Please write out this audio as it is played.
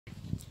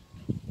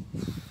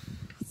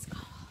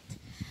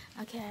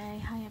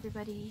Okay, hi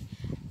everybody.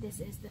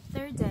 This is the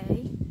third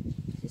day.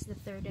 This is the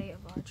third day of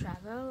our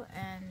travel,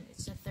 and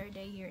it's the third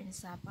day here in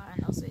Sapa,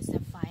 and also it's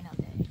the final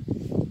day.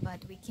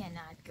 But we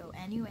cannot go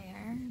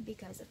anywhere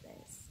because of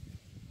this.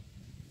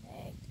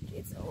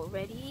 It's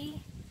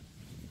already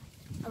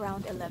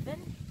around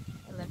 11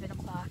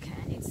 o'clock,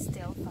 and it's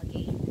still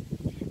foggy.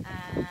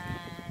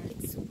 And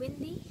it's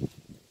windy.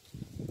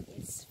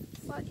 It's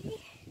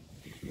foggy.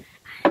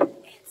 And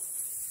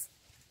it's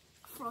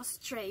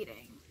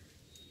frustrating.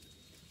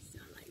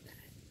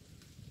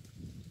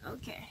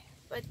 Okay,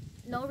 but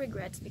no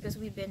regrets because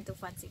we've been to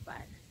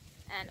Fansipan,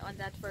 and on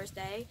that first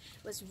day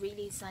it was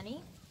really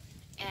sunny,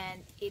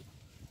 and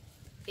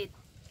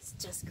it's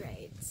just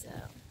great, so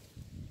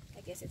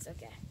I guess it's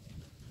okay.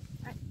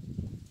 All right.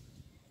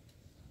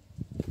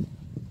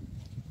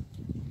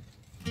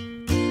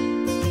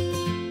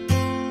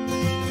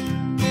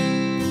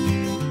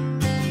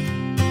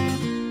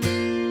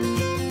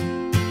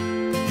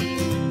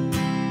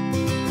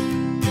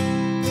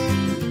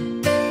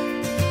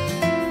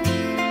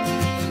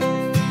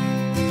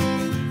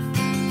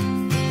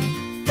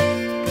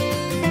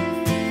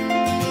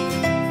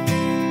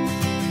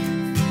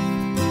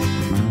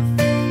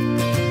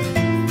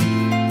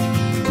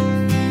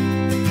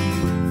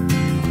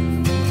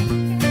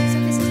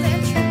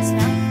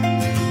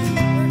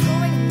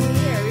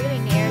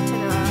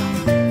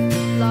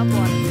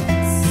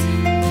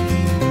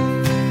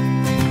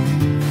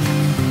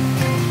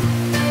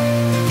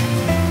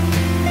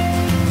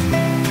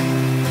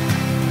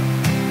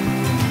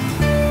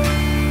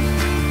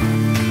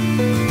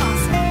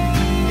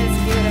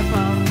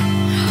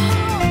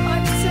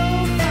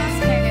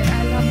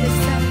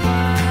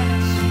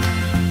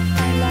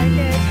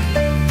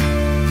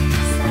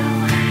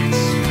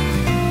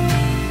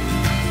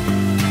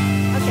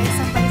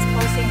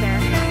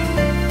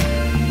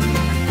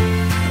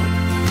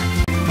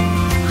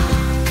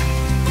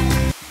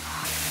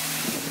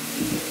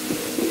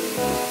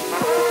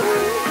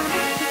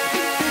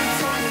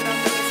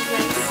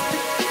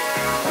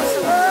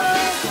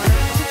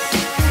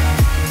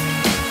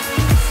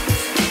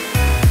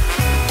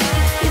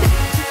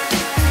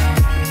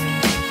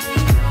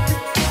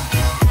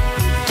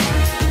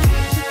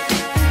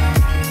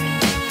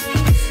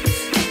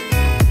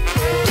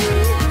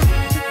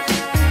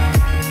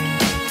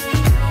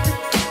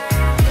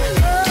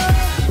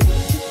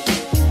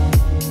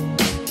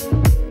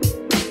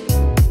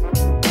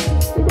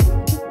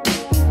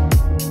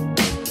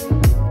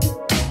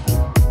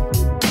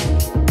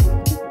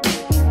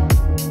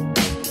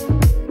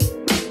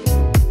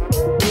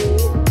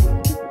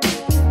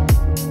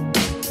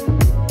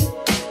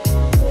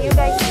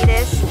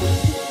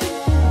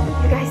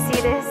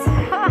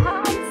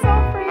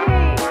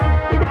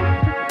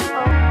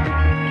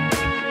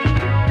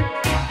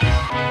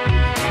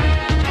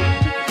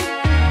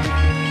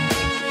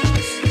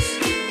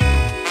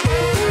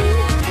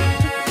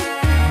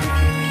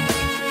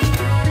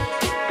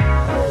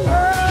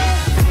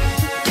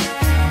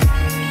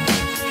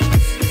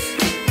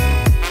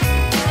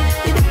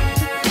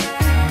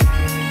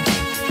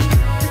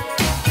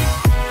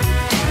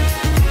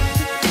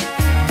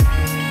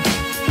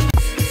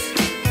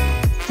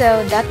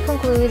 So that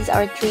concludes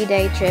our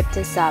 3-day trip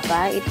to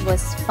Sapa. It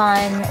was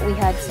fun. We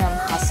had some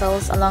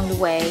hustles along the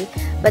way,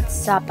 but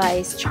Sapa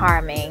is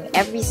charming.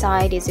 Every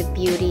side is a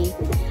beauty.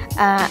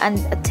 And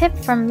a tip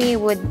from me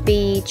would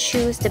be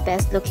choose the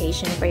best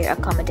location for your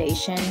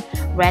accommodation.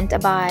 Rent a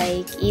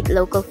bike, eat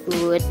local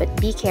food, but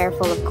be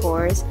careful, of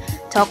course.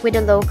 Talk with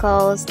the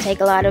locals,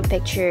 take a lot of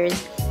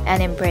pictures,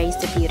 and embrace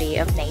the beauty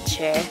of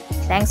nature.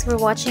 Thanks for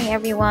watching,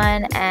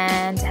 everyone,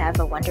 and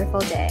have a wonderful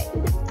day.